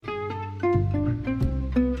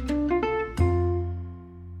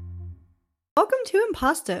to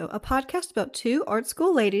Impasto, a podcast about two art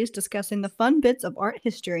school ladies discussing the fun bits of art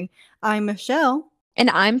history. I'm Michele. And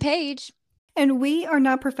I'm Paige. And we are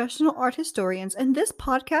not professional art historians, and this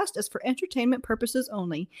podcast is for entertainment purposes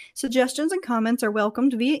only. Suggestions and comments are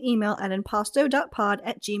welcomed via email at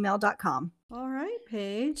impasto.pod@gmail.com. All right,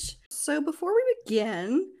 Paige. So before we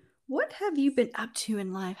begin, what have you been up to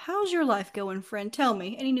in life? How's your life going, friend? Tell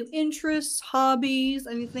me. Any new interests, hobbies,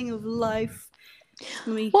 anything of life?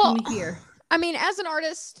 Let me hear. I mean, as an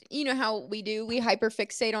artist, you know how we do. We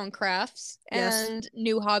hyperfixate on crafts and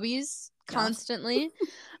new hobbies constantly.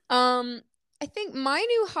 I think my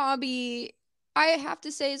new hobby, I have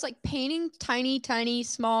to say, is like painting tiny,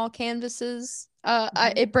 small canvases.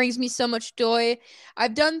 It brings me so much joy.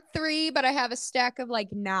 I've done 3, but I have a stack of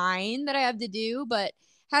like 9 that I have to do. But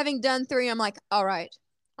having done 3, I'm like, all right,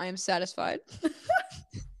 I am satisfied.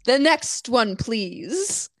 The next one,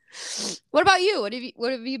 please. What about you? What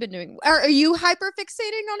have you been doing? Are you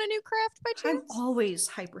hyperfixating on a new craft by chance? I'm always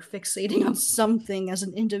hyperfixating on something as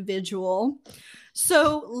an individual.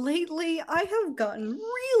 So lately, I have gotten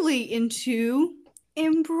really into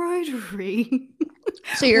embroidery.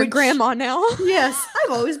 So you're a grandma now? Yes,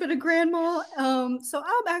 I've always been a grandma. So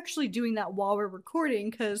I'm actually doing that while we're recording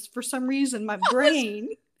because for some reason my brain...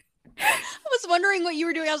 I was wondering what you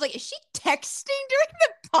were doing. I was like, is she texting during the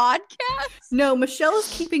podcast? No, Michele is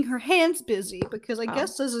keeping her hands busy because I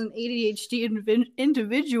guess as an ADHD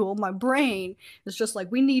individual, my brain is just like,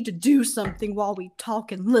 we need to do something while we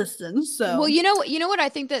talk and listen. So, well, you know what I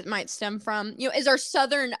think that might stem from, is our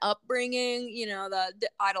Southern upbringing. The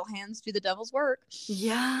idle hands do the devil's work.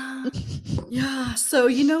 Yeah. Yeah. So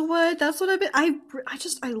you know what? That's what I've been. I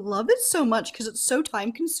love it so much because it's so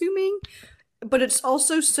time consuming. But it's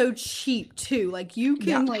also so cheap too. Like you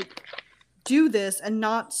can do this and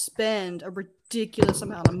not spend a ridiculous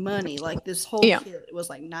amount of money. Like this whole kit was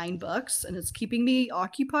like $9 and it's keeping me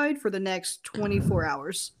occupied for the next 24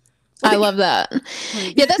 hours. I love that.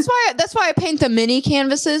 Yeah, that's why I paint the mini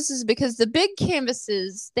canvases, is because the big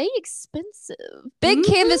canvases, they expensive. Big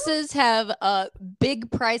canvases have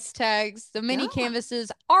big price tags. The mini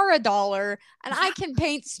canvases are $1 and I can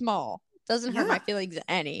paint small. Doesn't hurt my feelings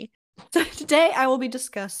any. So today I will be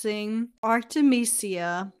discussing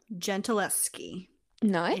Artemisia Gentileschi.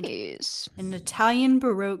 Nice. An Italian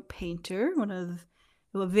Baroque painter,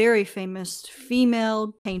 a very famous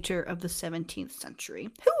female painter of the 17th century.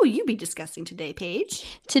 Who will you be discussing today,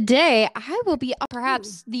 Paige? Today I will be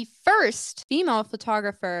perhaps the first female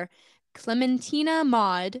photographer, Clementina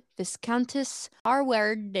Maud Viscountess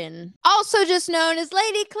Arwerden, also just known as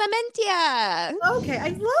Lady Clementia. Okay, I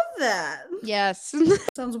love that. Yes.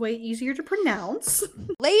 Sounds way easier to pronounce.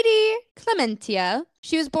 Lady Clementia,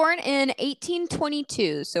 she was born in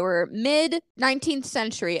 1822, so we're mid-19th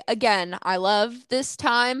century. Again, I love this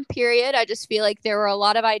time period. I just feel like there were a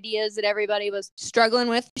lot of ideas that everybody was struggling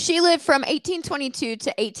with. She lived from 1822 to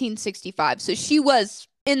 1865, so she was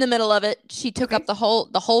in the middle of it. She took up the whole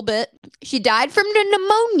bit. She died from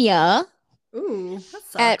pneumonia. Ooh, that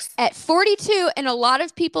sucks. At 42, and a lot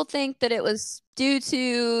of people think that it was due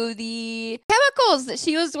to the chemicals that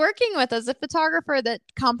she was working with as a photographer that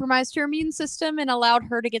compromised her immune system and allowed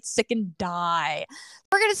her to get sick and die.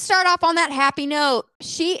 We're going to start off on that happy note.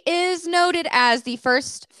 She is noted as the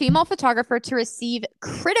first female photographer to receive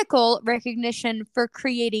critical recognition for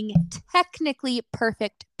creating technically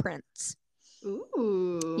perfect prints.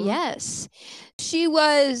 Ooh. Yes. She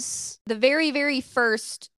was the very, very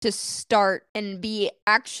first to start and be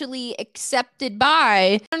actually accepted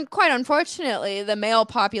by, and quite unfortunately, the male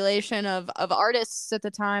population of artists at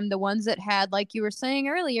the time, the ones that had, like you were saying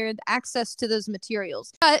earlier, access to those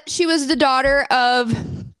materials. But she was the daughter of,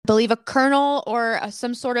 I believe, a colonel or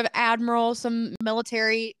some sort of admiral, some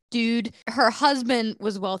military dude. Her husband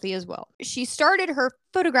was wealthy as well. She started her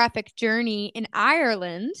photographic journey in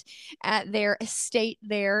Ireland at their estate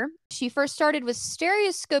there. She first started with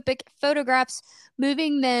stereoscopic photographs,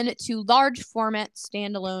 moving then to large format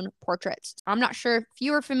standalone portraits. I'm not sure if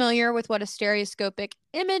you are familiar with what a stereoscopic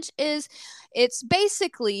image is. It's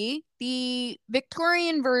basically the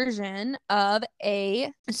Victorian version of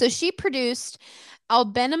so she produced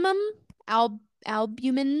albumin. I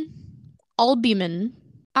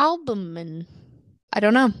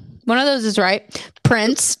don't know. One of those is right.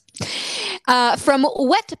 Prints. From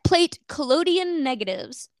wet plate collodion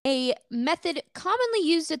negatives, a method commonly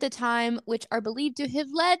used at the time, which are believed to have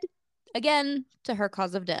led, again, to her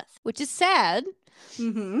cause of death, which is sad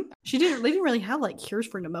They didn't really have like cures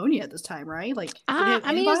for pneumonia at this time, right? Like, did they have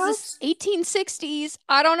I mean, it was the 1860s.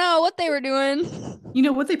 I don't know what they were doing. You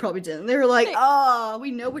know what they probably did? They were like,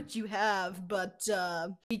 we know what you have, but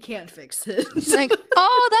we can't fix it. Like,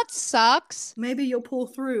 oh, that sucks. Maybe you'll pull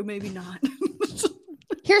through, maybe not.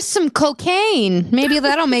 Here's some cocaine. Maybe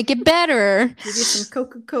that'll make it better. Give you some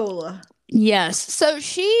Coca-Cola. Yes. So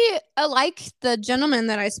she, like the gentleman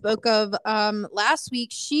that I spoke of last week,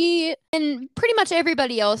 she and pretty much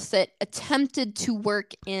everybody else that attempted to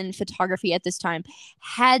work in photography at this time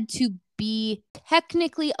had to be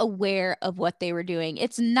technically aware of what they were doing.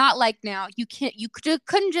 It's not like now you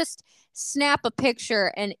couldn't just snap a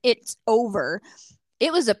picture and it's over.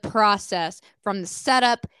 It was a process from the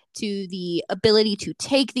setup to the ability to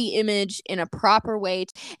take the image in a proper way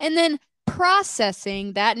and then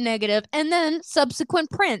processing that negative and then subsequent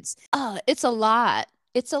prints. It's a lot.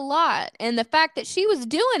 It's a lot. And the fact that she was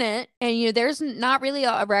doing it and there's not really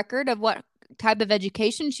a record of what type of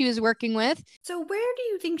education she was working with. So where do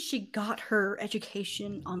you think she got her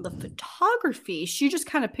education on the photography? She just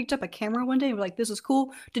kind of picked up a camera one day and was like, this is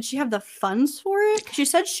cool. Did she have the funds for it? She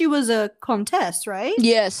said she was a comtesse, right?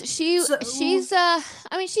 Yes, she's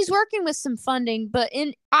working with some funding, but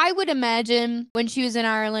I would imagine when she was in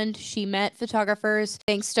Ireland, she met photographers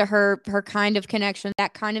thanks to her kind of connection,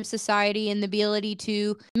 that kind of society, and the ability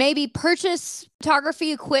to maybe purchase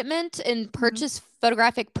photography equipment and purchase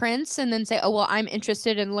photographic prints and then say, oh, well, I'm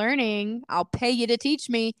interested in learning. I'll pay you to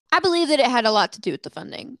teach me. I believe that it had a lot to do with the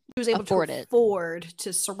funding. She was able to afford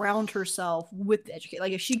to surround herself with the education.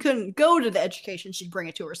 Like if she couldn't go to the education, she'd bring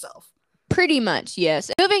it to herself. Pretty much,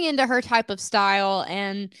 yes. Moving into her type of style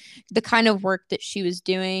and the kind of work that she was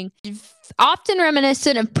doing, often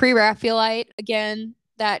reminiscent of pre-Raphaelite, again,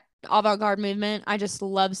 that avant-garde movement I just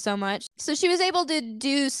love so much. So she was able to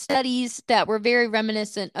do studies that were very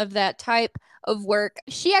reminiscent of that type of work.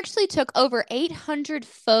 She actually took over 800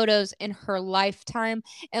 photos in her lifetime,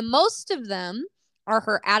 and most of them are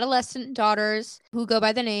her adolescent daughters who go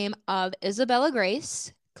by the name of Isabella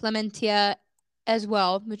Grace, Clementina as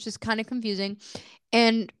well, which is kind of confusing,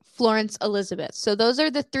 and Florence Elizabeth. So those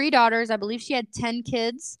are the three daughters. I believe she had 10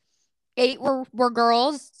 kids. 8 were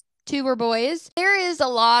girls, 2 were boys. There is a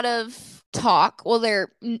lot of talk. Well, there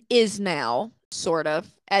is now, sort of,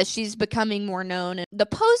 as she's becoming more known. And the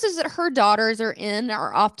poses that her daughters are in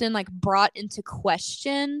are often like brought into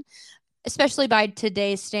question, especially by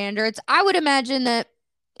today's standards. I would imagine that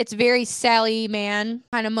it's very Sally Mann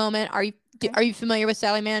kind of moment. Are you familiar with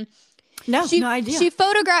Sally Mann? No, no idea.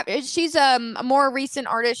 She's a more recent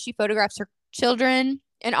artist. She photographs her children,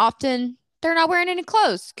 and often they're not wearing any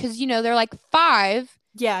clothes because, they're like 5.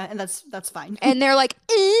 Yeah, and that's fine. And they're like,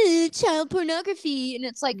 child pornography. And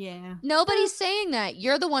it's like, nobody's saying that.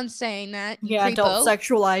 You're the one saying that. Yeah, don't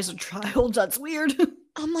sexualize a child. That's weird.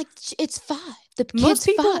 I'm like, it's 5. The kid's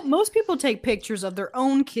 5. Most people take pictures of their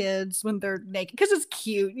own kids when they're naked because it's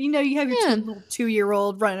cute. You have your little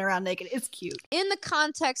 2-year-old running around naked. It's cute. In the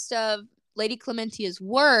context of Lady Clementina's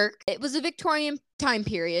work, it was a Victorian time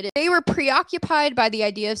period. They were preoccupied by the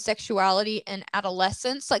idea of sexuality and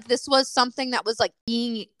adolescence. Like this was something that was like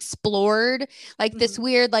being explored, like this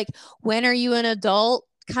weird, like, when are you an adult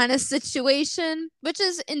kind of situation, which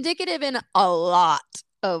is indicative in a lot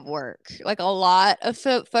of work, like a lot of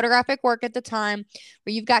photographic work at the time,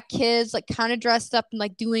 where you've got kids like kind of dressed up and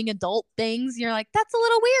like doing adult things. You're like, that's a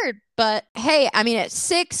little weird. But hey, I mean, at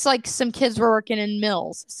 6, like some kids were working in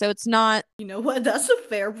mills, so it's not. You know what? That's a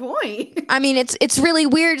fair point. I mean, it's really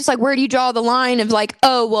weird. It's like, where do you draw the line of like,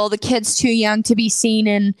 oh, well, the kid's too young to be seen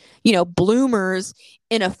in, bloomers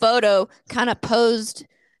in a photo, kind of posed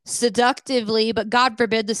seductively, but God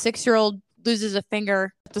forbid the 6-year-old loses a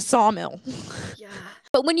finger at the sawmill. Yeah.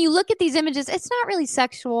 But when you look at these images, it's not really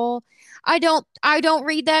sexual. I don't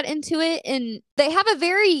read that into it. And they have a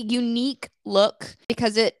very unique look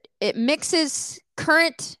because it mixes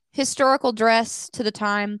current historical dress to the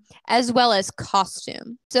time as well as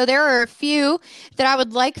costume. So there are a few that I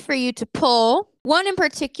would like for you to pull. One in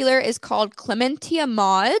particular is called Clementina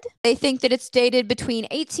Maud. They think that it's dated between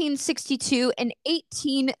 1862 and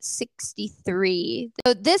 1863.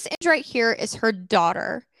 So this image right here is her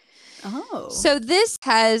daughter. Oh. So this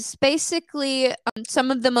has basically some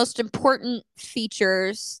of the most important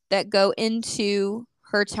features that go into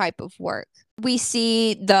her type of work. We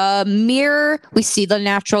see the mirror, we see the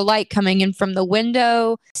natural light coming in from the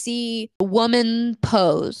window, see a woman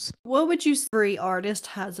pose. What would you say every artist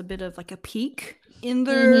has a bit of like a peak in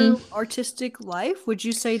their artistic life? Would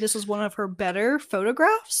you say this is one of her better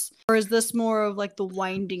photographs? Or is this more of like the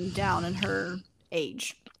winding down in her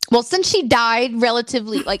age? Well, since she died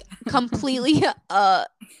relatively, like, completely unscheduled.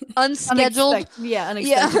 Unexpectedly.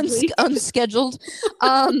 Unscheduled.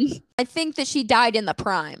 I think that she died in the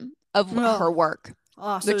prime of her work.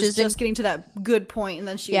 Oh, so it's just getting to that good point, and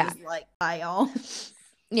then she was like, bye, all.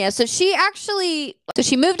 Yeah, so she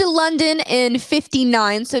moved to London in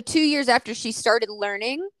 1959, so 2 years after she started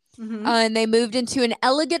learning. And they moved into an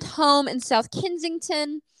elegant home in South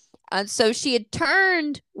Kensington. So she had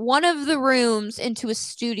turned one of the rooms into a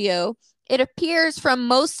studio. It appears from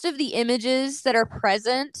most of the images that are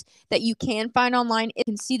present that you can find online, you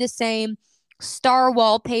can see the same star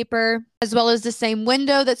wallpaper, as well as the same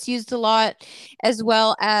window that's used a lot, as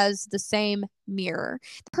well as the same mirror.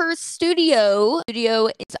 Her studio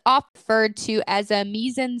is often referred to as a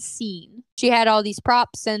mise en scene. She had all these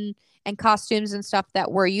props and costumes and stuff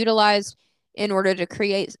that were utilized in order to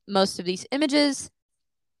create most of these images.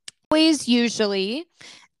 Always usually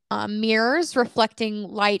mirrors reflecting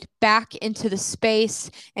light back into the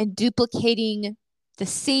space and duplicating the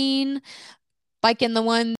scene, like in the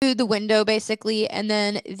one through the window, basically. And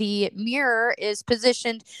then the mirror is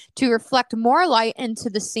positioned to reflect more light into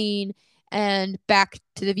the scene and back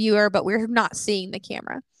to the viewer, but we're not seeing the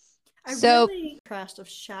camera. Really contrast of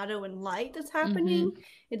shadow and light that's happening.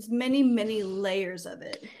 It's many, many layers of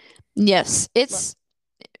it. Yes, it's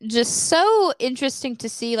just so interesting to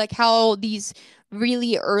see like how these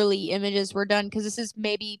really early images were done, because this is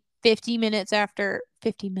maybe 50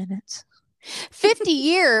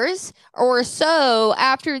 years or so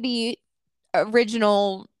after the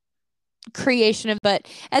original creation of, but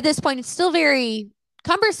at this point it's still very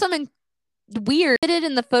cumbersome and weird.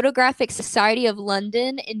 In the Photographic Society of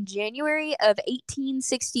London in January of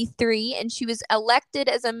 1863, and she was elected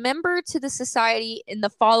as a member to the society in the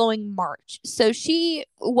following March. So she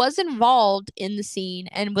was involved in the scene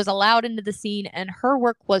and was allowed into the scene, and her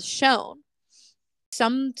work was shown.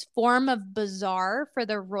 Some form of bazaar for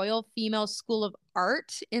the Royal Female School of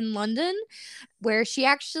Art in London, where she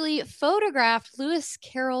actually photographed Lewis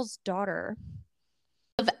Carroll's daughter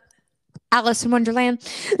of Alice in Wonderland.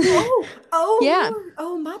 Yeah.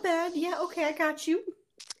 Oh, my bad. Yeah, okay, I got you.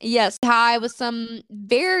 Yes, high with some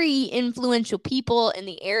very influential people in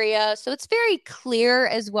the area. So it's very clear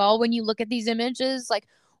as well when you look at these images, like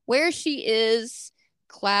where she is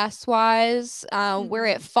class-wise, where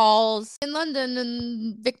it falls in London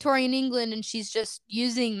and Victorian England, and she's just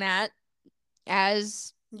using that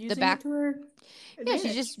as the back. Yeah,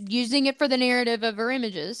 she's just using it for the narrative of her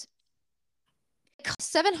images.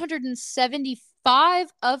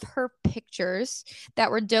 775 of her pictures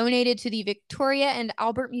that were donated to the Victoria and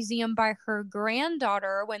Albert Museum by her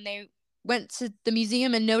granddaughter when they went to the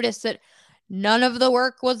museum and noticed that none of the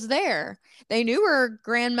work was there. They knew her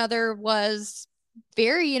grandmother was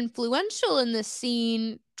very influential in this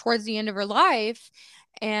scene towards the end of her life,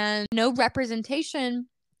 and no representation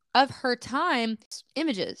of her time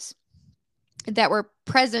images that were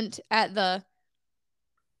present at the.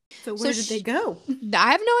 So where did they go?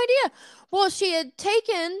 I have no idea. Well, she had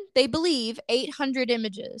taken, they believe, 800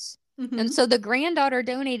 images. And so the granddaughter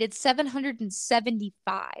donated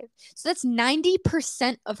 775. So that's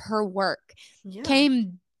 90% of her work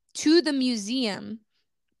came to the museum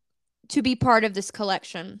to be part of this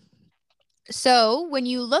collection. So when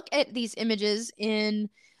you look at these images in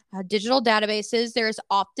digital databases, there's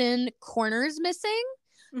often corners missing,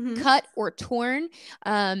 cut or torn,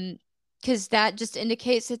 because that just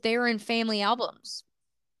indicates that they were in family albums.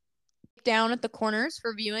 Down at the corners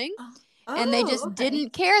for viewing, and they just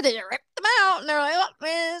didn't care. They just ripped them out, and they're like, "Oh,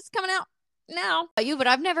 it's coming out now." But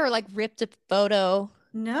I've never like ripped a photo.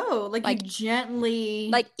 No, like you gently,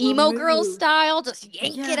 like emo girl style, just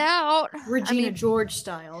yank it out. Regina George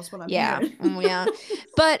style is what I'm hearing. Yeah.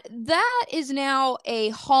 But that is now a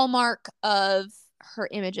hallmark of her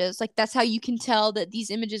images. Like that's how you can tell that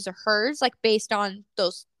these images are hers, like based on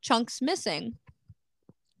those chunks missing.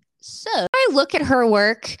 So I look at her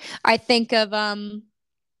work, I think of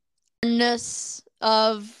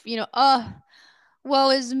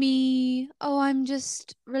woe is me. Oh, I'm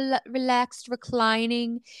just relaxed,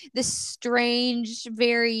 reclining. This strange,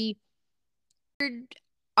 very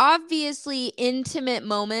obviously intimate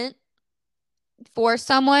moment for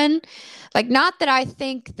someone. Like, not that I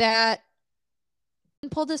think that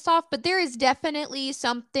pull this off, but there is definitely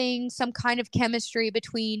some kind of chemistry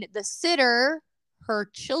between the sitter, her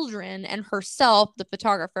children, and herself, the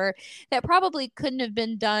photographer, that probably couldn't have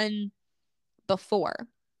been done before.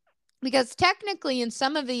 Because technically in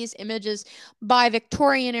some of these images, by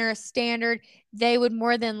Victorian era standard, they would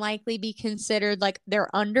more than likely be considered like their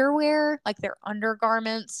underwear, like their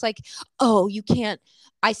undergarments. Like, oh, you can't,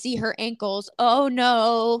 I see her ankles. Oh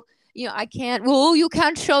no, I can't. Well, you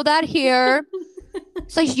can't show that here.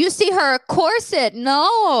 It's like, you see her corset.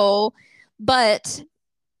 No. But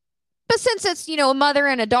since it's, a mother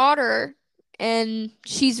and a daughter, and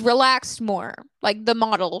she's relaxed more, like the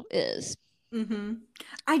model is. Mm-hmm.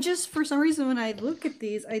 I just, for some reason, when I look at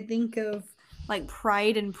these, I think of like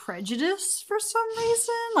Pride and Prejudice for some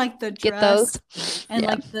reason, like the Get dress those. and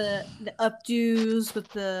Yeah. like the updos with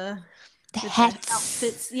the Hats.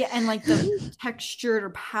 outfits, yeah, and like the textured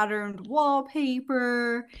or patterned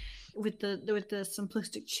wallpaper with the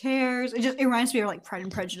simplistic chairs. It reminds me of like Pride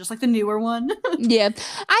and Prejudice, like the newer one. Yeah.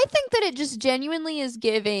 I think that it just genuinely is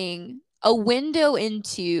giving a window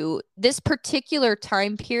into this particular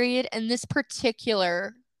time period and this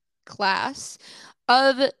particular class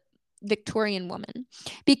of Victorian woman,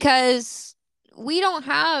 because we don't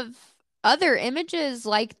have other images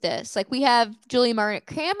like this. Like, we have Julia Margaret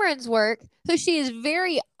Cameron's work, who she is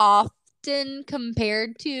very often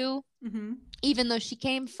compared to, even though she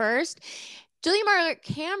came first. Julia Margaret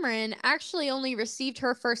Cameron actually only received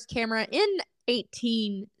her first camera in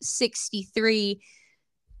 1863,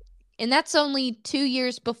 and that's only 2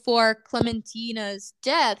 years before Clementina's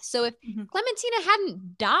death. So if Clementina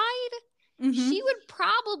hadn't died, she would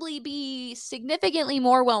probably be significantly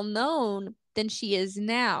more well known than she is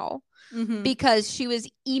now, because she was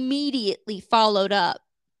immediately followed up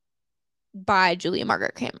by Julia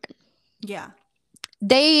Margaret Cameron. Yeah.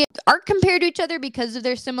 They are compared to each other because of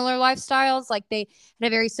their similar lifestyles. Like, they had a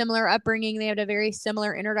very similar upbringing. They had a very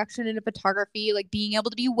similar introduction into photography, like being able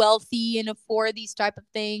to be wealthy and afford these type of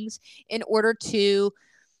things in order to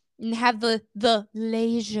have the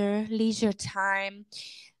leisure time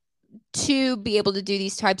to be able to do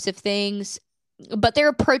these types of things. But their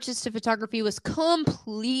approaches to photography was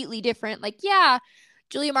completely different. Like, yeah,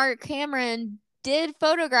 Julia Margaret Cameron did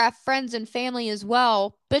photograph friends and family as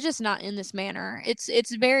well, but just not in this manner.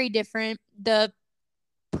 It's very different. The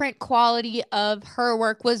print quality of her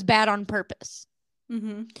work was bad on purpose.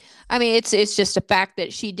 I mean, it's just a fact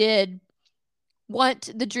that she did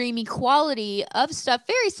want the dreamy quality of stuff,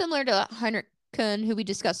 very similar to Heinrich Kuhn, who we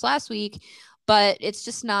discussed last week, but it's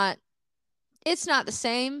just not, it's not the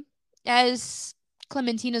same as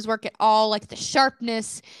Clementina's work at all. Like, the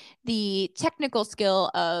sharpness, the technical skill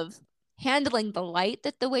of handling the light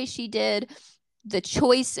that the way she did, the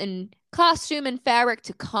choice in costume and fabric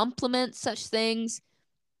to complement such things,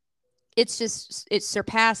 it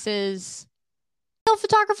surpasses male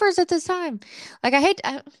photographers at this time. Like, I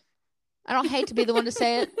don't hate to be the one to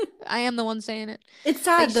say it. I am the one saying it. It's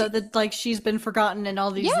sad, though, that like she's been forgotten, and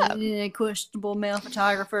all these questionable male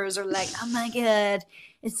photographers are like, oh my god,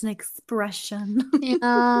 it's an expression.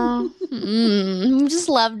 Yeah. Just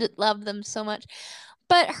loved them so much.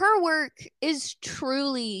 But her work is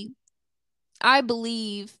truly, I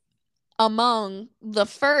believe, among the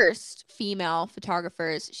first female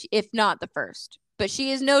photographers, if not the first. But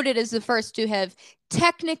she is noted as the first to have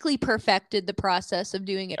technically perfected the process of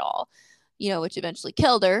doing it all, which eventually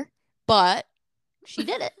killed her. But she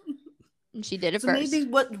did it. And she did it first. Maybe,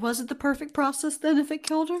 what was it, the perfect process then, if it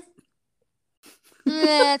killed her?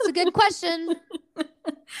 That's a good question.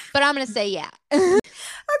 But I'm going to say yeah.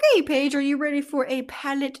 Okay, Paige, are you ready for a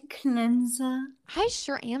palette cleanser? I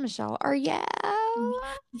sure am, Michelle. Are you?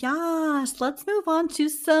 Yes, let's move on to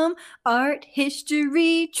some art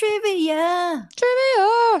history trivia.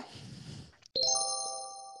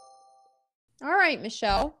 All right,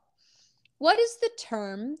 Michelle. What is the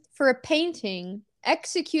term for a painting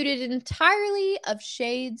executed entirely of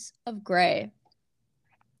shades of gray?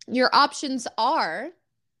 Your options are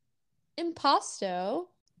impasto,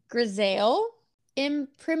 grisaille,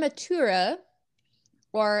 imprimatura,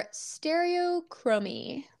 or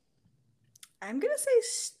stereochromy. I'm going to say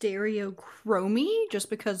stereochromy, just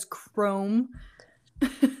because chrome.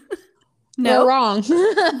 No? Wrong.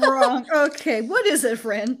 Wrong. Okay, what is it,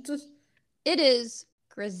 friend? It is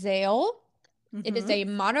grisaille. It is a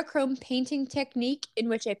monochrome painting technique in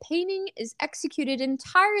which a painting is executed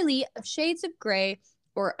entirely of shades of gray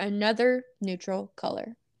or another neutral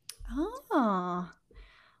color. Ah,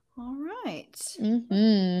 all right.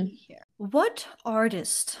 What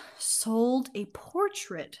artist sold a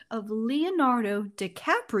portrait of Leonardo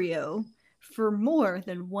DiCaprio for more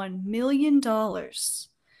than $1 million?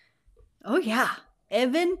 Oh yeah,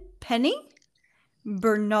 Evan Penny,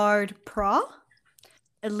 Bernard Pra,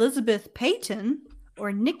 Elizabeth Payton,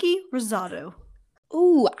 or Nikki Rosado?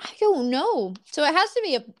 Ooh, I don't know. So it has to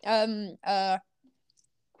be a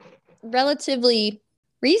relatively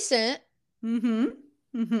recent. It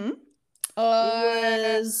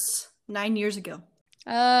was 9 years ago.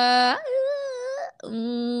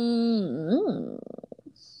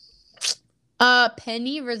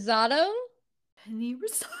 Penny Rosato? Penny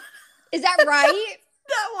Rosato. Is that right?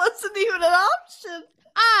 That wasn't even an option.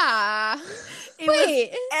 Ah. It was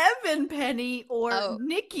Evan Penny or Oh.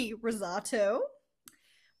 Nikki Rosato.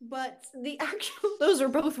 But those are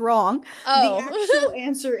both wrong. Oh. The actual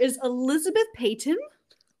answer is Elizabeth Peyton.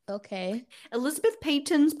 Okay. Elizabeth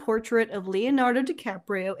Peyton's portrait of Leonardo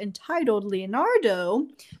DiCaprio, entitled Leonardo,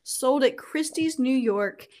 sold at Christie's, New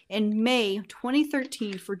York in May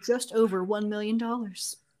 2013 for just over $1 million.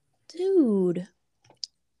 Dude.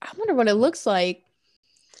 I wonder what it looks like.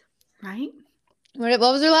 Right? What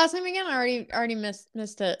was her last name again? I already missed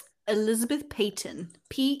it. Elizabeth Peyton.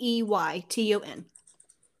 Peyton.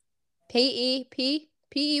 Peyton. Peyton.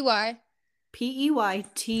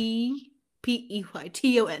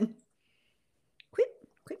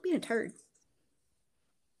 Quit being a turd.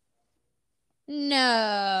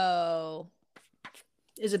 No.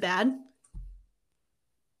 Is it bad?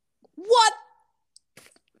 What?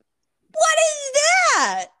 What is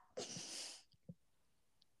that?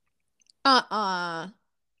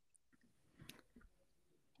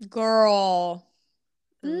 Girl.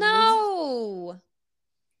 No.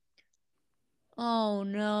 Oh,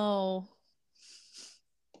 no.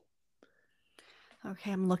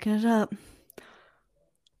 Okay, I'm looking it up.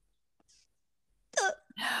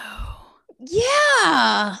 No.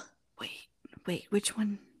 Yeah. Wait, which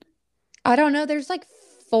one? I don't know. There's like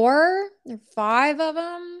 4 or 5 of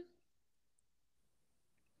them.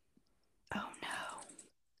 Oh, no.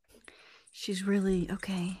 She's really,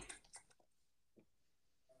 okay.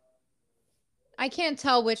 I can't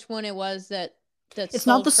tell which one it was that it's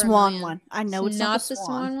not the swan one. I know it's not the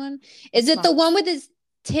swan one. Is it the one with his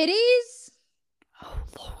titties? Oh,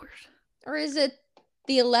 Lord. Or is it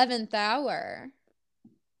the 11th hour?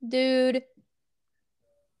 Dude.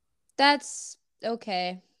 That's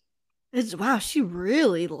okay. Wow, she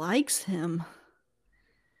really likes him.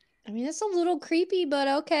 I mean, it's a little creepy, but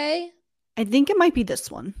okay. I think it might be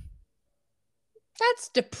this one. That's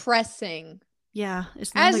depressing. Yeah,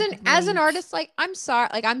 it's not as an artist, I'm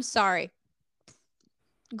sorry.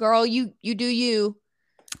 Girl, you do you.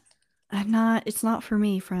 It's not for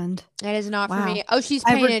me, friend. It is not for me. Oh, she's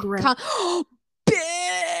painted. Bitch,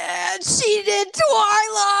 she did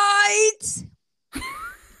Twilight.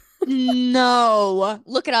 No.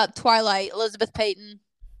 Look it up. Twilight. Elizabeth Peyton.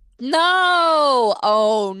 No.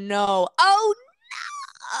 Oh, no. Oh,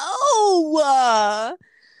 no.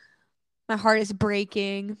 My heart is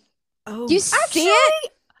breaking. Oh, do you see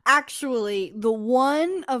it? Actually, the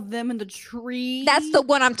one of them in the tree. That's the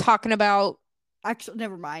one I'm talking about. Actually,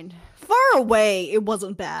 never mind. Far away, it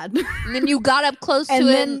wasn't bad. And then you got up close to it.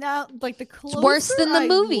 And then, the closer it's worse than the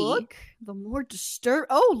movie. Look, the more disturbed.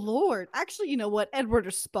 Oh, Lord. Actually, you know what? Edward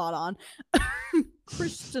is spot on.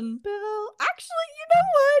 Kristen Bell. Actually, you know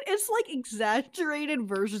what? It's like exaggerated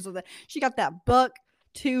versions of that. She got that buck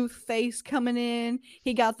tooth face coming in.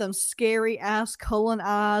 He got them scary ass colon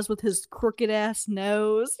eyes with his crooked ass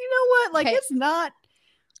nose. You know what? It's not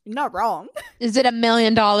wrong. Is it $1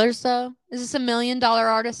 million though? Is this $1 million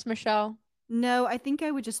artist, Michelle? No, I think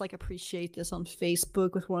I would just appreciate this on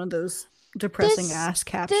Facebook with one of those depressing ass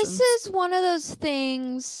captions. This is one of those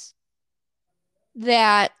things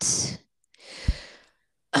that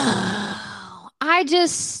I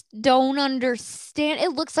just don't understand.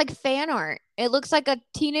 It looks like fan art. It looks like a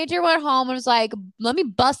teenager went home and was like, let me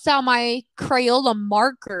bust out my Crayola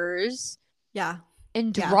markers. Yeah.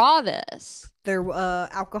 And draw this. They're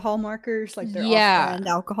alcohol markers, they're off-brand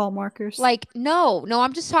alcohol markers. No,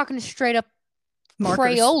 I'm just talking straight up markers.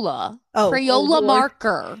 Crayola. Oh, Crayola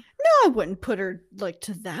marker. No, I wouldn't put her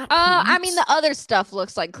to that point. I mean, the other stuff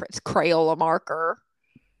looks like it's Crayola marker.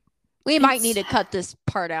 We might need to cut this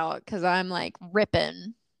part out because I'm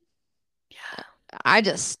ripping. Yeah. I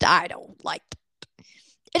don't like it.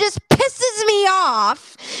 It just pisses me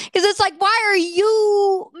off because it's why are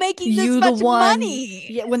you making this much money?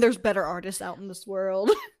 Yeah, when there's better artists out in this world.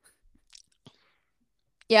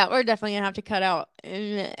 Yeah, we're definitely gonna have to cut out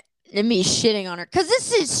me shitting on her because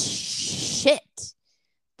this is shit.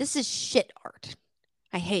 This is shit art.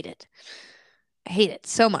 I hate it. I hate it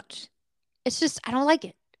so much. It's just I don't like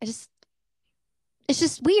it. It's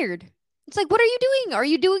just weird. It's what are you doing? Are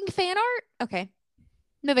you doing fan art? Okay,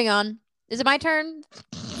 moving on. Is it my turn?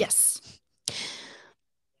 Yes.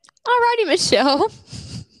 Alrighty, Michelle.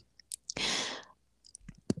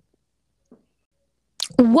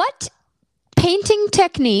 What painting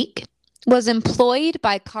technique was employed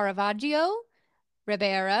by Caravaggio,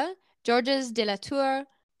 Ribera, Georges de la Tour,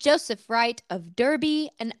 Joseph Wright of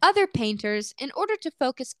Derby, and other painters in order to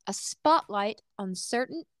focus a spotlight on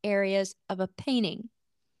certain areas of a painting?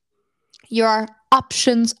 Your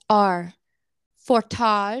options are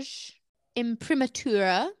Fortage,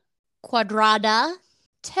 Imprimatura, Quadrada,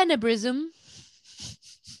 Tenebrism.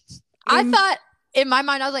 I thought, in my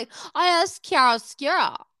mind, I was like, oh, that's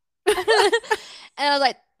chiaroscura. And I was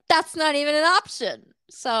like, that's not even an option.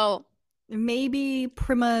 So maybe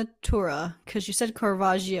Primatura, because you said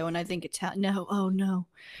Caravaggio, and I think Italian. No, oh no.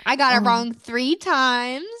 I got it wrong 3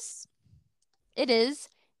 times. It is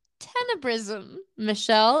Tenebrism,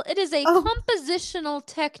 Michelle. It is a compositional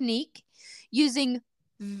technique using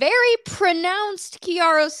very pronounced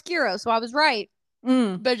chiaroscuro. So I was right,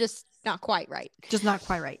 but just not quite right. Just not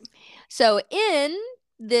quite right. So in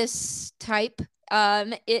this type,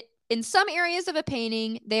 in some areas of a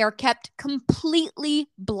painting, they are kept completely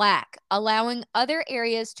black, allowing other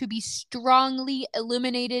areas to be strongly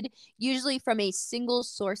illuminated, usually from a single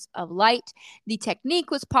source of light. The technique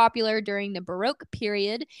was popular during the Baroque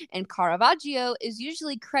period, and Caravaggio is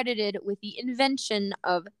usually credited with the invention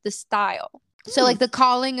of the style. So, like the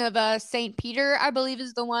Calling of St. Peter, I believe,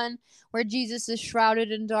 is the one where Jesus is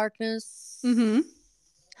shrouded in darkness. Mm-hmm.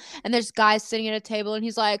 And there's guys sitting at a table, and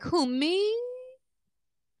he's like, "Who, me?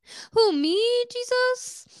 Who, me,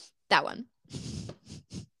 Jesus?" That one. You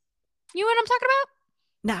know what I'm talking about?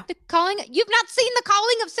 No. The Calling. You've not seen The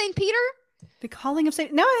Calling of St. Peter? The Calling of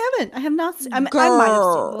St. No, I haven't. I have not seen. I might have seen.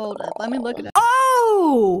 Hold up. Let me look at it.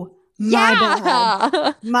 Oh! My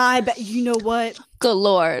bad. My bad. You know what? Good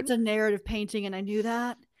Lord. It's a narrative painting, and I knew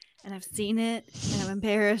that. And I've seen it, and I'm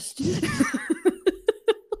embarrassed.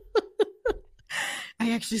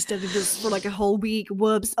 I actually studied this for like a whole week.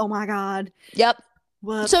 Whoops. Oh my God. Yep.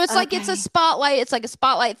 Whoops. So it's like it's a spotlight. It's like a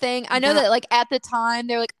spotlight thing. I know that like at the time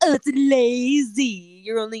they're like, "Oh, it's lazy.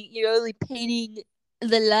 You're only painting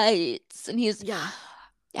the lights." And he's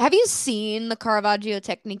Have you seen the Caravaggio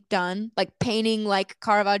technique done? Like painting like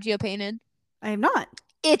Caravaggio painted? I have not.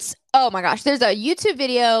 It's, oh my gosh, there's a YouTube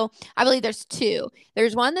video. I believe there's 2.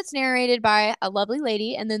 There's one that's narrated by a lovely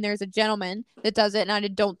lady, and then there's a gentleman that does it, and I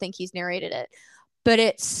don't think he's narrated it. But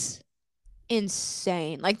it's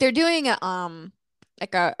insane. Like they're doing a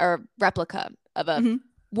replica of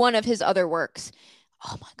one of his other works.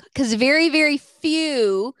 Oh my God. Because very, very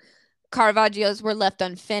few Caravaggios were left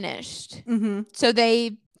unfinished. So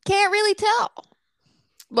they can't really tell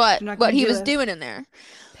what he was doing in there.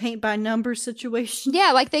 Paint by number situation.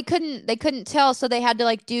 Yeah, like they couldn't tell, so they had to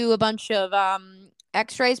like do a bunch of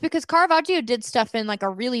x-rays, because Caravaggio did stuff in like a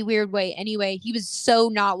really weird way anyway. He was so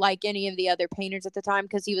not like any of the other painters at the time,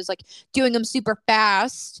 because he was like doing them super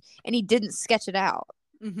fast and he didn't sketch it out.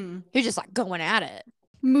 He was just like going at it.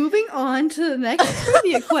 Moving on to the next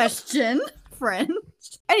trivia question, friend.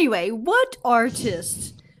 Anyway, what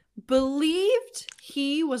artist believed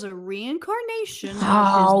he was a reincarnation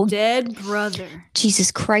of his dead brother? Jesus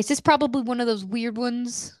Christ, it's probably one of those weird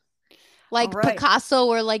ones. Like Picasso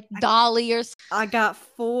or like Dali or... I got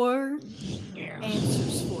 4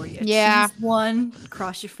 answers for you. Yeah. Choose one.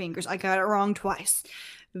 Cross your fingers. I got it wrong twice.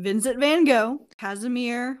 Vincent van Gogh,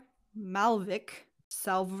 Casimir Malevich,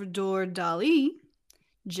 Salvador Dali,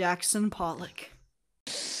 Jackson Pollock.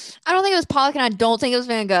 I don't think it was Pollock, and I don't think it was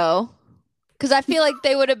Van Gogh. Because I feel like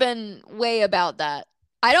they would have been way about that.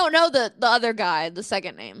 I don't know the other guy, the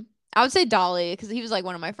second name. I would say Dolly, because he was like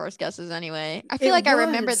one of my first guesses anyway. I feel like I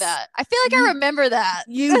remember that. I remember that.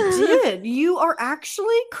 You did. You are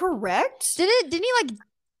actually correct. Didn't he like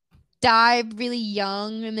die really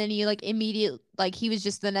young, and then he like immediately, like he was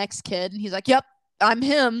just the next kid, and he's like, "Yep, I'm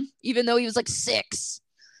him," even though he was like 6.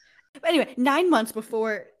 But anyway, 9 months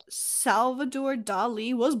before Salvador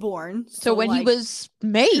Dali was born. So when he was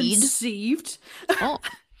made. Conceived. Oh.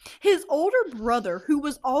 His older brother, who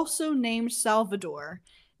was also named Salvador,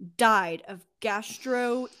 died of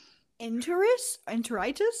gastroenteritis.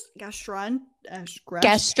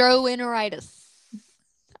 Gastroenteritis.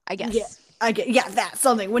 I guess. Yeah, that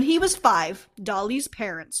something. When he was 5, Dali's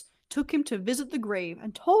parents took him to visit the grave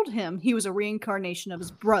and told him he was a reincarnation of his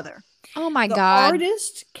brother. Oh my God. The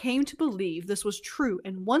artist came to believe this was true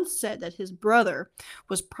and once said that his brother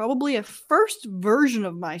was probably a first version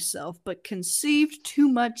of myself, but conceived too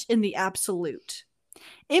much in the absolute.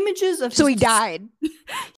 So he died.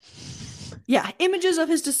 Yeah, images of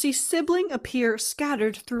his deceased sibling appear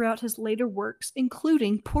scattered throughout his later works,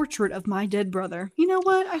 including Portrait of My Dead Brother. You know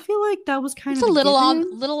what? I feel like that was kind of a little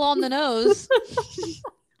on the nose.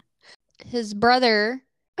 His brother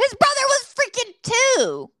was freaking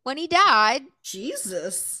 2 when he died.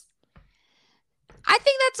 Jesus. I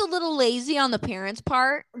think that's a little lazy on the parents'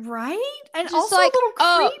 part. Right? And just also like, a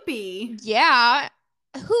little creepy. Yeah.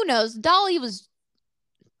 Who knows? Dolly was...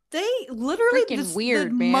 They literally... freaking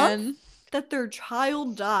weird, man. Month that their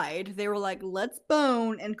child died, they were like, let's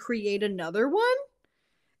bone and create another one?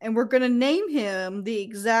 and we're going to name him the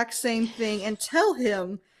exact same thing and tell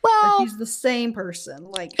him that Well, he's the same person.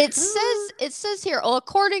 Like, it says here, well,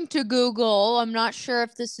 according to Google, I'm not sure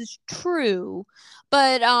if this is true,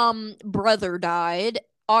 but brother died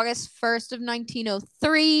August 1st of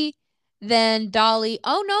 1903. Then Dolly,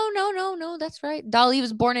 oh no, that's right. Dolly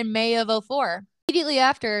was born in May of '04. Immediately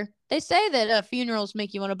after, they say that funerals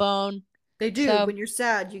make you want to bone. they do. So, when you're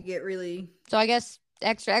sad, you get really. so I guess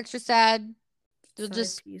extra sad. You'll Side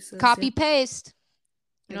just pieces, copy yeah. paste.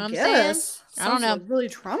 You know I what I'm saying? guess. I don't Sounds know. like really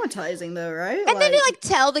traumatizing, though, right? And then you like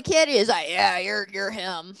tell the kid, he's like, yeah, you're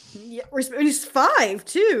him. yeah, he's 5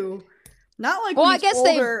 too. Not like Well, when I he's guess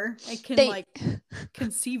older and can they like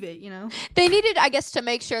conceive it, you know. they needed, I guess, to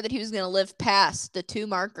make sure that he was gonna live past the 2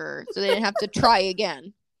 marker, so they didn't have to try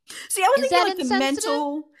again. See, I was Is thinking that like the insensitive?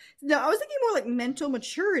 mental. No, I was thinking more like mental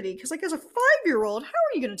maturity because, like, as a 5-year-old, how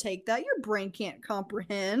are you going to take that? Your brain can't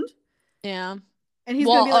comprehend, Yeah. and he's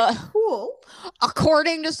going to Well, be like, "Cool."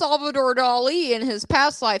 according to Salvador Dali, in his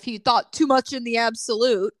past life, he thought too much in the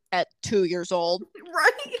absolute at 2 years old.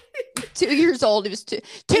 Right? 2 years old, he was too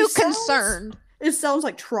concerned. It sounds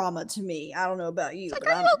like trauma to me. I don't know about you, Like, but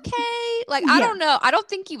are I'm you okay? Like, I don't know. I don't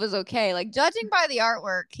think he was okay. Like, judging by the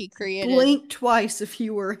artwork he created. blink twice if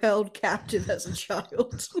you were held captive as a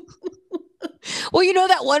child. Well, you know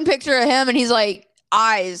that one picture of him, and he's like,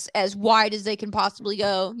 eyes as wide as they can possibly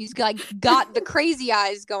go. He's got the crazy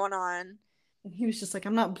eyes going on. And he was just like,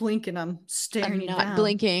 "I'm not blinking. I'm staring I'm you not down."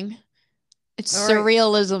 blinking. It's All right.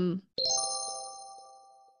 surrealism.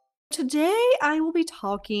 Today, I will be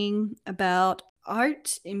talking about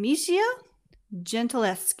Artemisia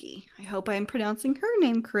Gentileschi. I hope I am pronouncing her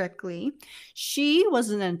name correctly. She was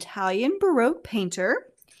an Italian Baroque painter,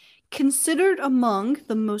 considered among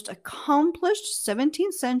the most accomplished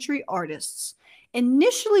 17th century artists,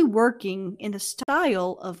 initially working in the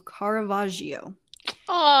style of Caravaggio.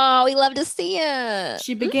 Oh, we love to see it.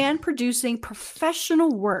 She began producing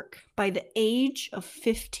professional work by the age of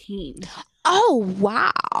 15. Oh,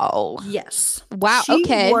 wow. Yes. Wow, She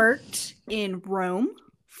okay. worked in Rome,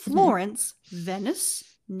 Florence, Venice,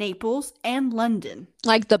 Naples, and London.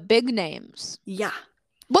 Like the big names. Yeah.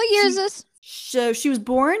 What year is this? So she was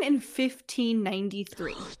born in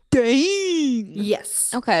 1593. Dang.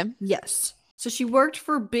 Yes. Okay. Yes. So she worked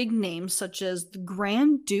for big names such as the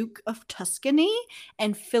Grand Duke of Tuscany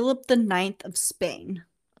and Philip IX of Spain.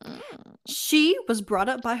 She was brought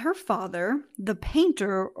up by her father, the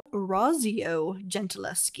painter Orazio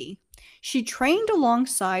Gentileschi. She trained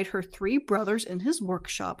alongside her 3 brothers in his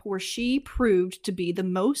workshop, where she proved to be the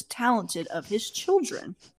most talented of his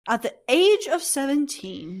children. At the age of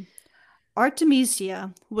 17,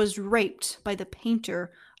 Artemisia was raped by the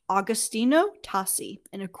painter Agostino Tassi,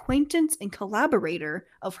 an acquaintance and collaborator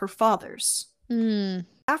of her father's.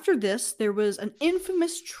 After this, there was an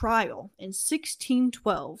infamous trial in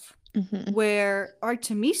 1612 where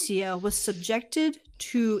Artemisia was subjected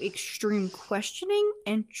to extreme questioning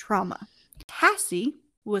and trauma. Tassi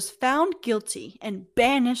was found guilty and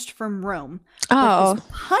banished from Rome, but his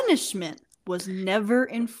punishment was never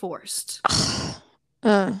enforced.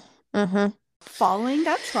 Following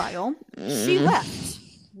that trial, she left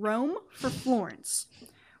Rome for Florence,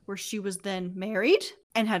 where she was then married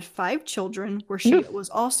and had 5 children, where she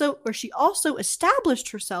also established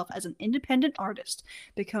herself as an independent artist,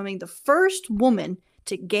 becoming the first woman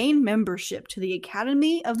to gain membership to the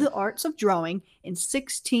Academy of the Arts of Drawing in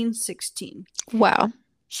 1616. Wow.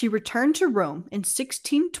 She returned to Rome in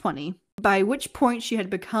 1620, by which point she had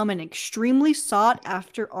become an extremely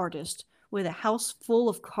sought-after artist, with a house full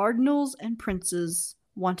of cardinals and princes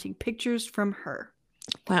wanting pictures from her.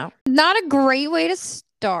 Wow. Not a great way to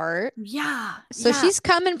start. Yeah. So she's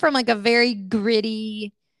coming from like a very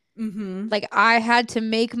gritty, like, I had to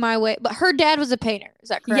make my way. But her dad was a painter. Is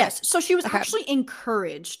that correct? Yes. So she was actually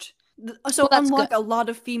encouraged. So unlike a lot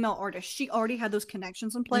of female artists, she already had those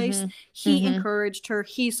connections in place. He encouraged her.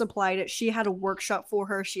 He supplied it. She had a workshop for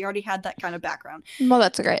her. She already had that kind of background. Well,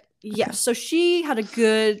 that's great. Yes. So she had a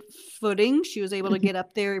good footing. She was able to get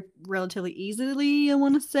up there relatively easily, I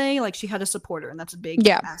want to say. Like, she had a supporter, and that's a big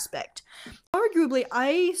aspect. Arguably,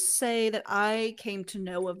 I say that I came to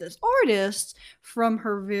know of this artist from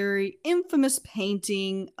her very infamous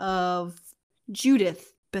painting of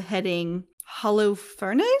Judith beheading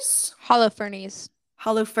Holofernes.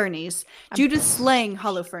 Judith slaying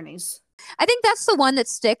Holofernes. I think that's the one that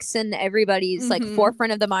sticks in everybody's like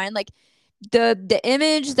forefront of the mind. Like, the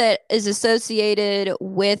image that is associated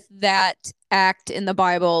with that act in the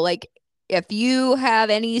Bible, like, if you have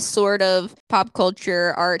any sort of pop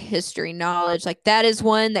culture, art history knowledge, like that is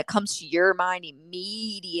one that comes to your mind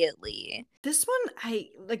immediately. This one,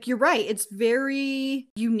 you're right. It's very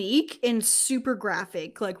unique and super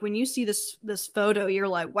graphic. Like when you see this photo, you're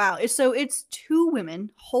like, wow. It's two women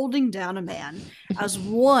holding down a man as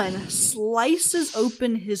one slices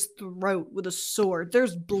open his throat with a sword.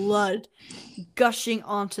 There's blood gushing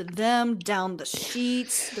onto them, down the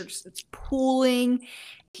sheets. It's pooling.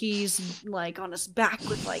 He's like on his back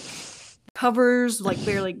with like covers like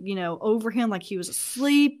barely, over him, like he was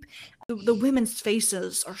asleep. The women's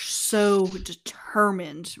faces are so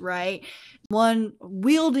determined, right? One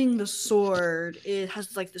wielding the sword, it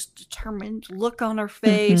has like this determined look on her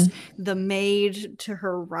face. The maid to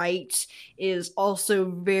her right is also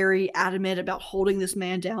very adamant about holding this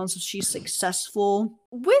man down, so she's successful.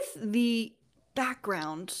 With the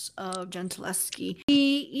background of Gentileschi,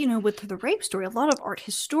 with the rape story, a lot of art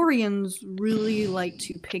historians really like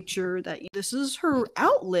to picture that this is her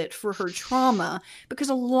outlet for her trauma, because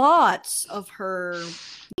a lot of her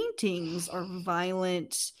paintings are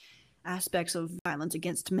violent aspects of violence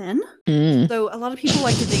against men. So a lot of people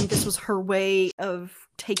like to think this was her way of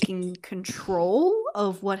taking control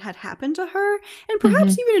of what had happened to her, and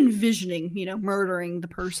perhaps even envisioning, murdering the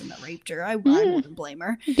person that raped her. I wouldn't blame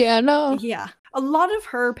her. Yeah, no. Yeah. A lot of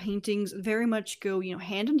her paintings very much go,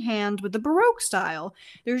 hand in hand with the Baroque style.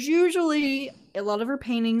 There's usually, a lot of her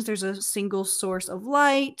paintings, there's a single source of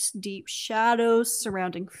light, deep shadows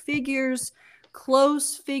surrounding figures,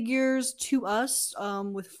 close figures to us,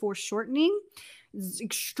 with foreshortening. It's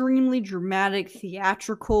extremely dramatic,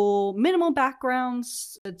 theatrical, minimal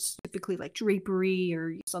backgrounds. It's typically like drapery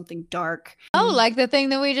or something dark. Oh, like the thing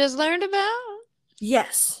that we just learned about?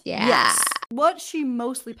 Yes. Yeah. Yes. What she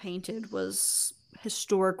mostly painted was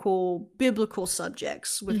historical, biblical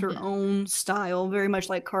subjects with her own style, very much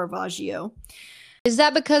like Caravaggio. Is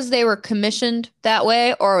that because they were commissioned that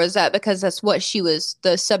way, or was that because that's what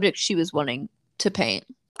the subject she was wanting to paint?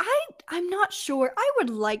 I'm not sure. I would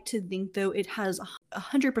like to think, though, it has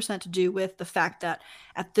 100% to do with the fact that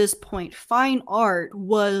at this point, fine art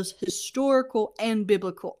was historical and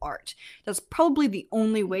biblical art. That's probably the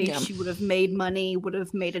only way she would have made money, would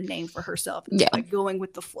have made a name for herself, by going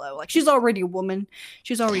with the flow. Like, she's already a woman.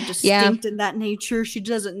 She's already distinct in that nature. She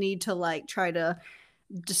doesn't need to, like, try to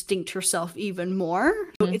distinct herself even more.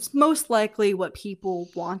 So it's most likely what people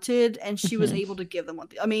wanted, and she was able to give them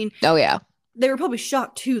what oh yeah, they were probably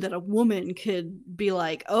shocked too that a woman could be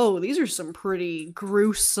like, oh, these are some pretty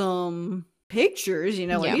gruesome pictures,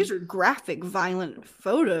 like these are graphic, violent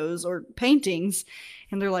photos or paintings.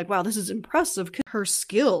 And they're like, wow, this is impressive, because her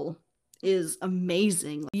skill is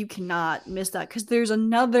amazing. You cannot miss that, because there's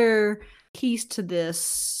another piece to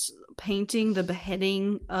this painting, the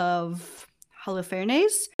beheading of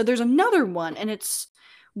Holofernes. There's another one, and it's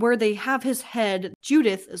where they have his head.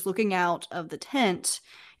 Judith is looking out of the tent,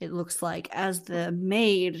 it looks like, as the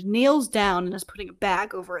maid kneels down and is putting a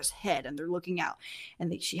bag over his head, and they're looking out,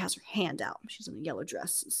 and she has her hand out. She's in a yellow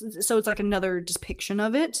dress. So it's like another depiction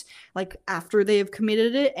of it, like after they have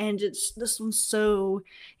committed it, and this one's so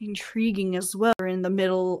intriguing as well. They're in the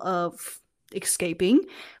middle of escaping,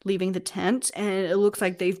 leaving the tent, and it looks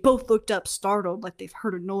like they've both looked up startled, like they've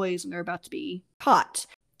heard a noise and they're about to be caught.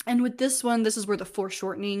 And with this one, this is where the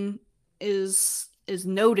foreshortening is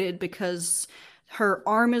noted, because her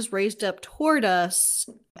arm is raised up toward us,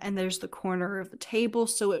 and there's the corner of the table,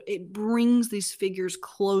 so it brings these figures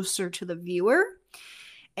closer to the viewer.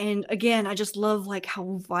 And again, I just love like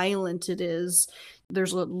how violent it is.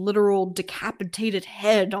 There's a literal decapitated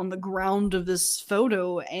head on the ground of this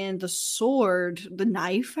photo, and the sword, the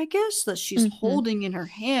knife, I guess, that she's holding in her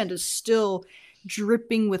hand is still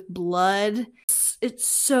dripping with blood. It's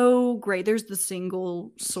so great. There's the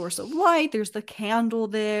single source of light, there's the candle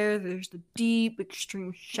there's the deep,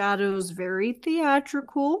 extreme shadows, very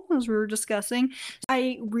theatrical, as we were discussing.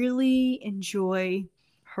 I really enjoy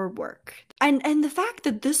her work. And the fact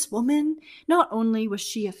that this woman, not only was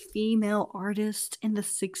she a female artist in the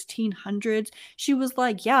 1600s, she was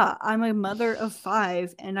like, yeah, I'm a mother of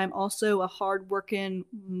 5, and I'm also a hardworking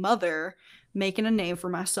mother making a name for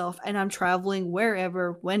myself, and I'm traveling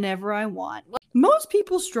wherever, whenever I want. Most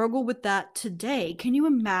people struggle with that today. Can you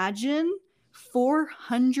imagine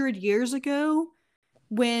 400 years ago,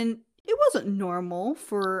 when it wasn't normal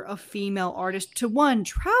for a female artist to, one,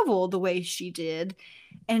 travel the way she did,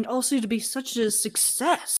 and also to be such a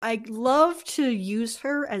success? I love to use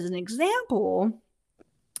her as an example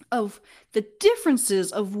of the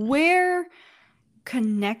differences of where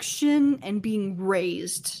connection and being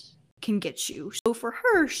raised can get you. So for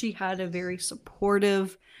her, she had a very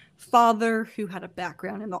supportive father who had a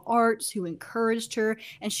background in the arts, who encouraged her,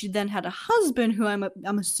 and she then had a husband who I'm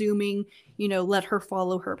assuming, let her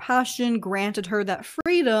follow her passion, granted her that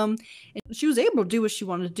freedom, and she was able to do what she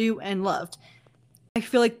wanted to do and loved. I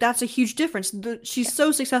feel like that's a huge difference. She's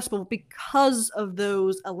so successful because of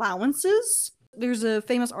those allowances. There's a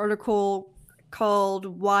famous article called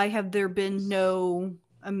 "Why Have There Been No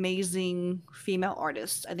Amazing Female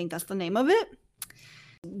Artists?" I think that's the name of it.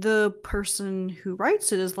 The person who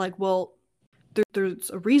writes it is like, well,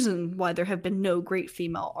 there's a reason why there have been no great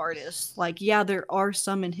female artists. Like, yeah, there are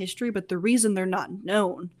some in history, but the reason they're not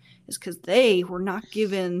known is because they were not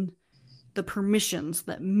given the permissions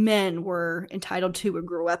that men were entitled to or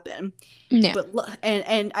grew up in. Yeah.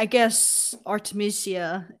 And I guess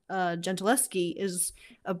Artemisia Gentileschi is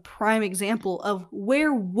a prime example of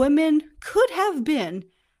where women could have been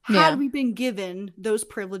had we been given those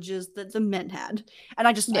privileges that the men had. And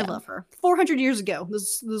I love her. 400 years ago,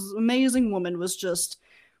 this amazing woman was just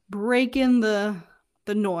breaking the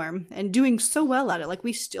norm and doing so well at it. Like,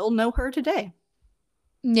 we still know her today.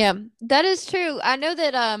 Yeah, that is true. I know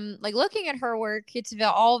that like looking at her work, it's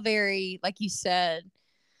all very, like you said,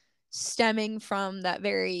 stemming from that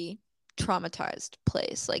very traumatized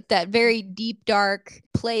place, like that very deep, dark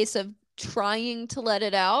place of trying to let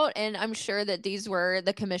it out. And I'm sure that these were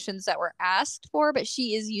the commissions that were asked for, but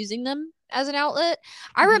she is using them as an outlet.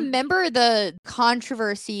 I remember the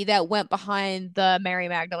controversy that went behind the Mary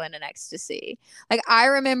Magdalene and Ecstasy. Like, I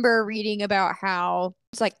remember reading about how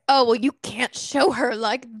it's like, oh, well, you can't show her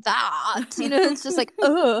like that. It's just like,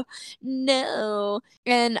 oh, no.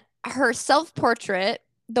 And her self-portrait,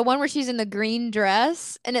 the one where she's in the green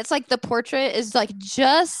dress, and it's like the portrait is like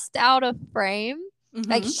just out of frame.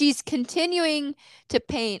 Like, she's continuing to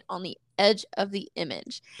paint on the edge of the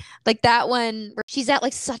image. Like that one where she's at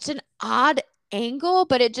like such an odd angle,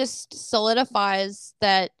 but it just solidifies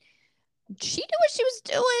that she knew what she was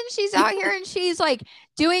doing. She's out here and she's like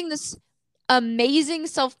doing this amazing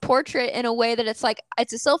self-portrait in a way that it's like,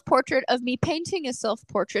 it's a self-portrait of me painting a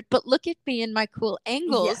self-portrait, but look at me and my cool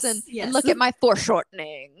angles and look at my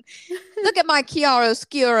foreshortening. Look at my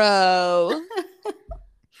chiaroscuro.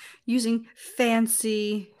 Using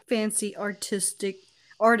fancy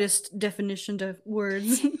artist definition to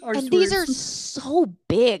words. And these are so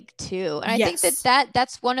big too. And I think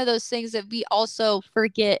that's one of those things that we also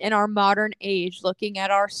forget in our modern age, looking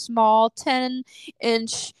at our small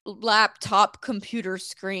 10-inch laptop computer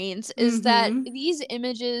screens, is that these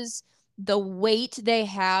images, the weight they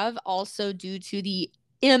have, also due to the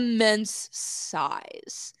immense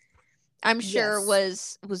size, I'm sure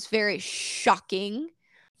was very shocking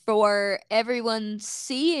for everyone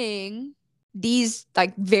seeing these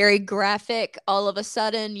like very graphic. All of a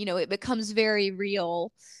sudden, it becomes very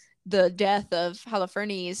real, the death of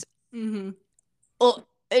Holofernes. Oh,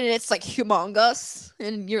 and it's like humongous,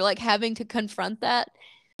 and you're like having to confront that.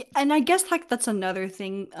 And I guess like that's another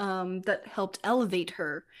thing that helped elevate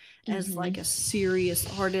her as like a serious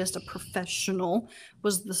artist, a professional,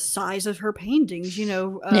 was the size of her paintings.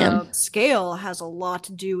 Scale has a lot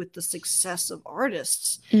to do with the success of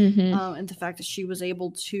artists, and the fact that she was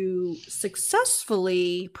able to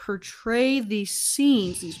successfully portray these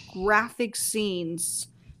scenes, these graphic scenes,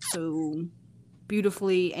 so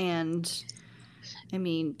beautifully, and I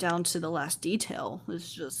mean, down to the last detail,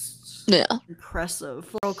 is just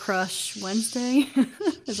impressive. Girl Crush Wednesday?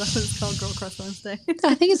 Is that what it's called? Girl Crush Wednesday?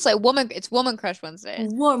 I think it's like Woman Crush Wednesday.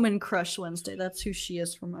 Woman Crush Wednesday. That's who she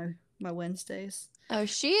is for my Wednesdays. Oh,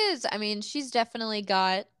 she is. I mean, she's definitely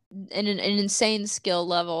got an insane skill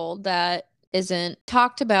level that isn't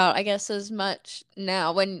talked about, I guess, as much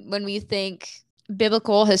now. When we think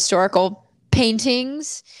biblical historical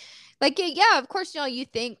paintings, like, yeah, of course, you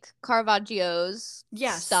think Caravaggio's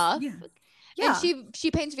stuff. Yeah. And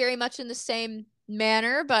she paints very much in the same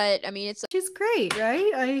manner, but I mean, she's great,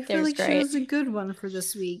 right? I feel like she was a good one for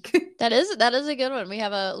this week. That is a good one. We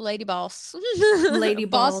have a lady boss. Lady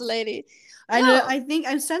boss lady. I think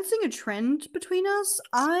I'm sensing a trend between us.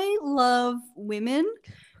 I love women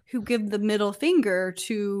who give the middle finger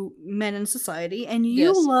to men in society, and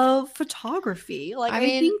you love photography. Like, I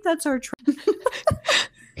think that's our trend.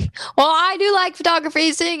 Well, I do like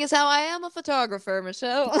photography, seeing as how I am a photographer,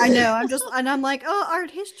 Michelle. I know. I'm like, oh, art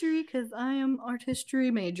history, because I am art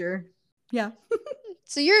history major. Yeah.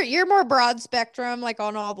 So you're more broad spectrum, like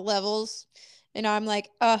on all the levels, and I'm like,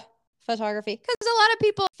 photography, because a lot of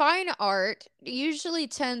people, fine art usually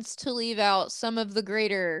tends to leave out some of the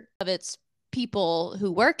greater of its people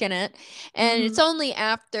who work in it, and it's only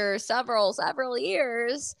after several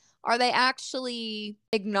years are they actually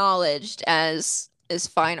acknowledged as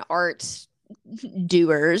fine art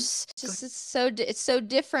doers. It's so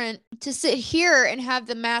different to sit here and have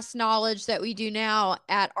the mass knowledge that we do now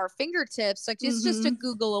at our fingertips. Like it's just a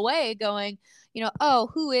Google away going, oh,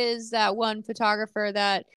 who is that one photographer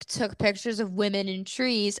that took pictures of women in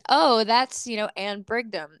trees? Oh, that's, Anne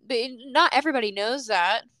Brigham. But not everybody knows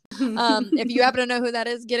that. If you happen to know who that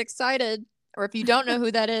is, get excited. Or if you don't know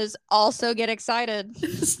who that is, also get excited.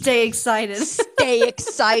 Stay excited. Stay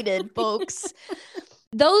excited, folks.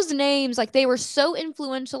 Those names, like, they were so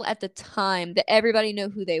influential at the time that everybody knew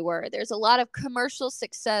who they were. There's a lot of commercial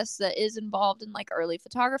success that is involved in like early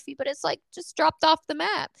photography, but it's like just dropped off the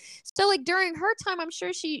map. So like during her time, I'm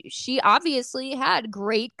sure she obviously had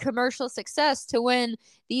great commercial success to win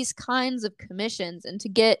these kinds of commissions and to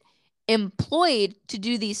get employed to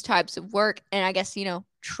do these types of work, and I guess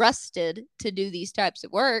trusted to do these types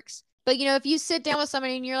of works. But if you sit down with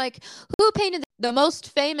somebody and you're like, who painted the most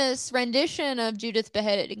famous rendition of Judith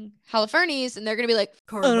beheading Holofernes, and they're gonna be like,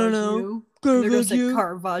 Caravaggio. I don't know,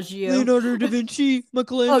 Caravaggio, Leonardo da Vinci,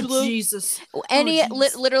 Michelangelo. Oh Jesus!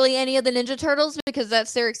 Literally any of the Ninja Turtles, because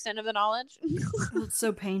that's their extent of the knowledge. It's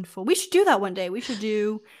so painful. We should do that one day. We should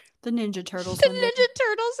do the Ninja Turtles. The Ninja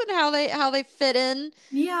Turtles and how they fit in.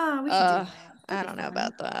 Yeah, we should do that. I don't know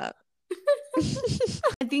about that.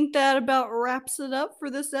 I think that about wraps it up for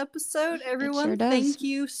this episode. Everyone, thank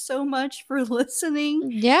you so much for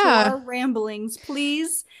listening to our ramblings.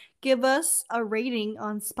 Please give us a rating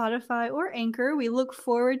on Spotify or Anchor. We look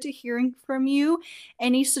forward to hearing from you.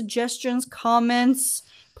 Any suggestions, comments,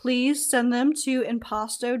 please send them to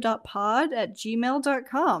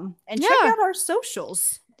impasto.pod@gmail.com and check out our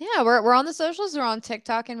socials. Yeah, we're on the socials. We're on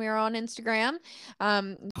TikTok and we're on Instagram.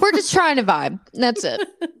 We're just trying to vibe. That's it.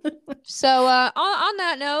 So on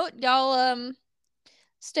that note, y'all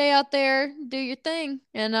stay out there, do your thing,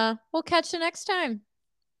 and we'll catch you next time.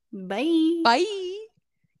 Bye. Bye.